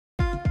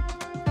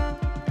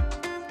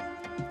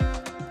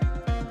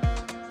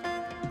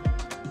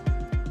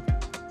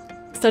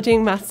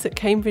Studying maths at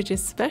Cambridge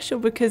is special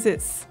because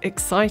it's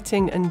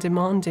exciting and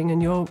demanding,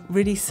 and you're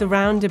really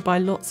surrounded by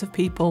lots of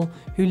people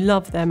who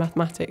love their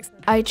mathematics.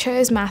 I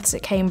chose maths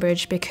at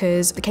Cambridge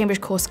because the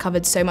Cambridge course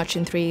covered so much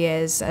in 3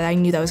 years and I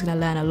knew that I was going to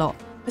learn a lot.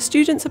 The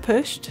students are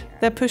pushed.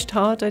 They're pushed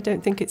hard. I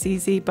don't think it's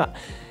easy, but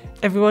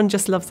everyone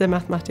just loves their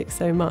mathematics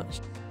so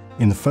much.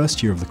 In the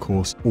first year of the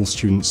course, all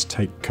students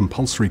take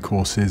compulsory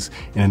courses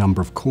in a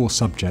number of core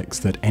subjects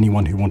that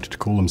anyone who wanted to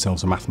call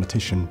themselves a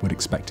mathematician would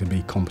expect to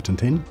be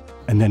competent in.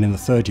 And then in the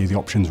third year, the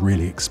options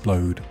really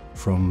explode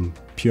from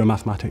pure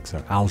mathematics,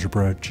 so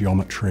algebra,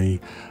 geometry,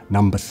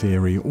 number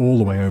theory, all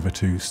the way over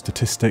to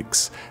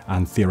statistics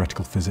and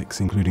theoretical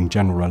physics, including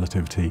general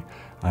relativity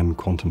and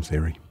quantum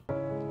theory.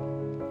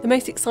 The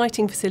most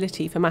exciting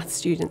facility for maths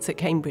students at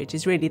Cambridge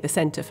is really the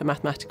Centre for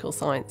Mathematical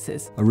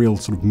Sciences. A real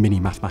sort of mini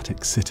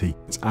mathematics city.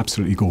 It's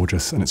absolutely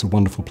gorgeous and it's a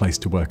wonderful place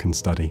to work and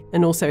study.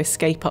 And also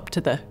escape up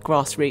to the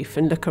grass roof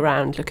and look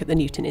around, look at the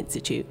Newton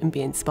Institute and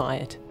be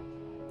inspired.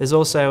 There's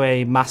also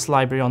a maths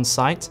library on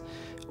site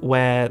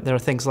where there are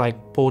things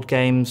like board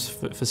games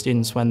for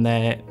students when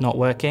they're not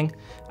working,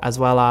 as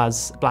well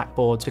as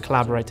blackboards to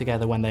collaborate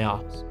together when they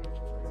are.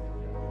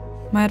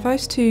 My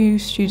advice to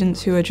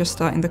students who are just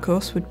starting the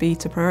course would be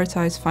to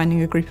prioritise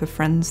finding a group of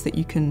friends that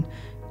you can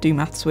do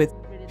maths with.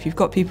 If you've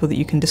got people that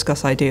you can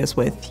discuss ideas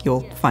with,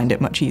 you'll find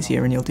it much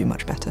easier and you'll do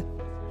much better.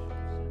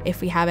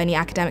 If we have any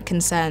academic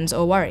concerns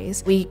or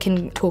worries, we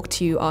can talk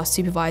to our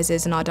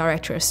supervisors and our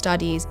director of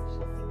studies.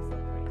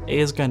 It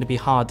is going to be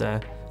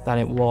harder than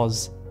it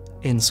was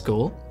in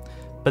school,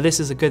 but this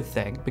is a good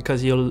thing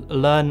because you'll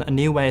learn a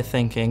new way of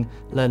thinking,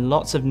 learn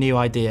lots of new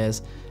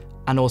ideas,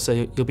 and also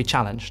you'll be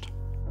challenged.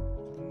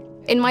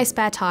 In my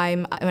spare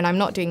time, when I'm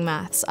not doing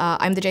maths,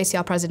 I'm the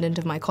JCR president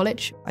of my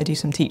college. I do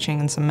some teaching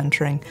and some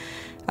mentoring,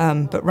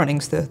 but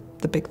running's the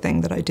big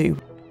thing that I do.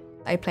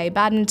 I play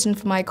badminton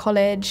for my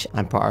college.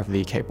 I'm part of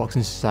the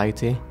kickboxing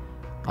society.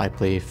 I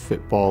play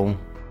football.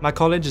 My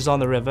college is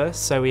on the river,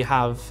 so we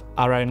have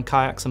our own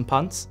kayaks and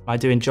punts. I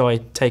do enjoy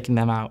taking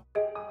them out.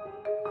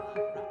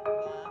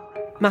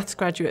 Maths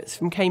graduates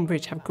from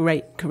Cambridge have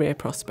great career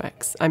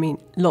prospects. I mean,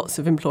 lots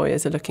of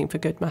employers are looking for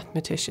good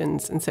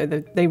mathematicians, and so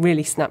they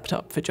really snapped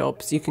up for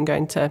jobs. You can go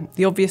into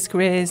the obvious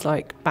careers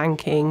like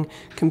banking,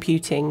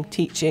 computing,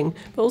 teaching,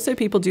 but also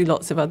people do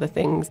lots of other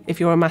things. If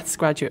you're a maths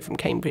graduate from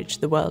Cambridge,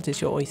 the world is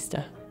your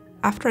oyster.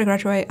 After I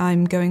graduate,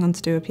 I'm going on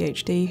to do a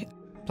PhD.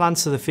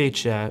 Plans for the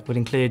future would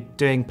include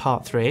doing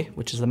Part 3,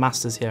 which is the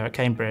Masters here at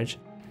Cambridge.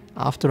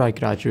 After I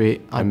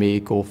graduate, I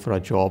may go for a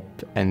job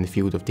in the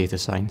field of data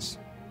science.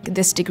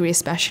 This degree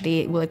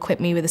especially will equip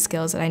me with the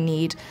skills that I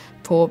need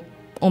for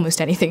almost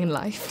anything in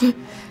life.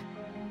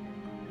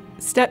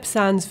 STEP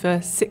stands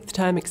for Sixth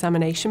Term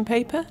Examination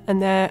Paper,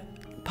 and they're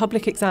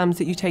public exams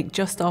that you take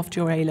just after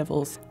your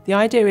A-levels. The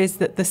idea is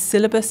that the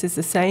syllabus is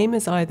the same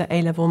as either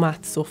A-level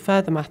maths or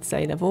further maths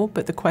A-level,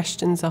 but the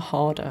questions are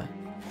harder.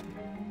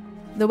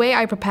 The way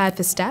I prepared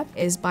for STEP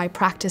is by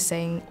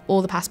practicing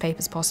all the past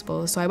papers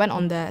possible. So I went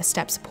on the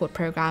STEP support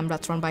programme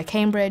that's run by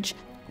Cambridge.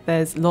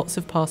 There's lots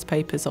of past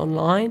papers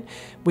online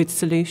with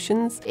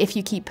solutions. If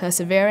you keep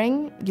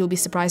persevering, you'll be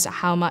surprised at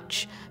how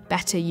much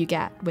better you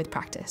get with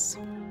practice.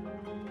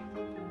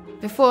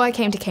 Before I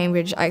came to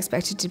Cambridge, I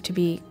expected it to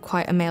be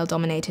quite a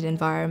male-dominated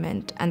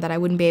environment and that I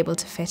wouldn't be able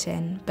to fit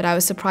in, but I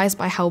was surprised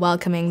by how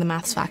welcoming the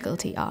maths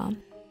faculty are.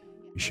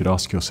 You should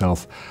ask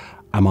yourself,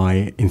 am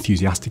I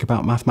enthusiastic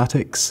about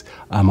mathematics?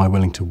 Am I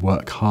willing to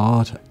work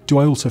hard? Do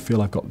I also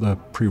feel I've got the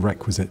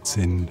prerequisites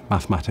in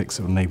mathematics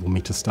that will enable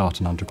me to start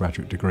an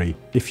undergraduate degree?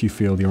 If you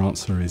feel your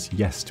answer is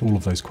yes to all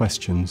of those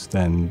questions,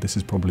 then this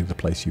is probably the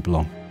place you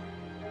belong.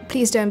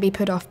 Please don't be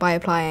put off by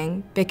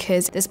applying,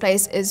 because this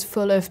place is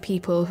full of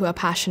people who are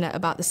passionate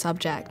about the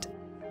subject.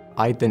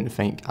 I didn't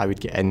think I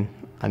would get in,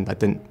 and I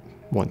didn't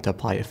want to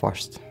apply at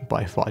first, but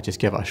I thought I'd just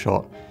give it a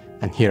shot,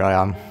 and here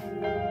I am.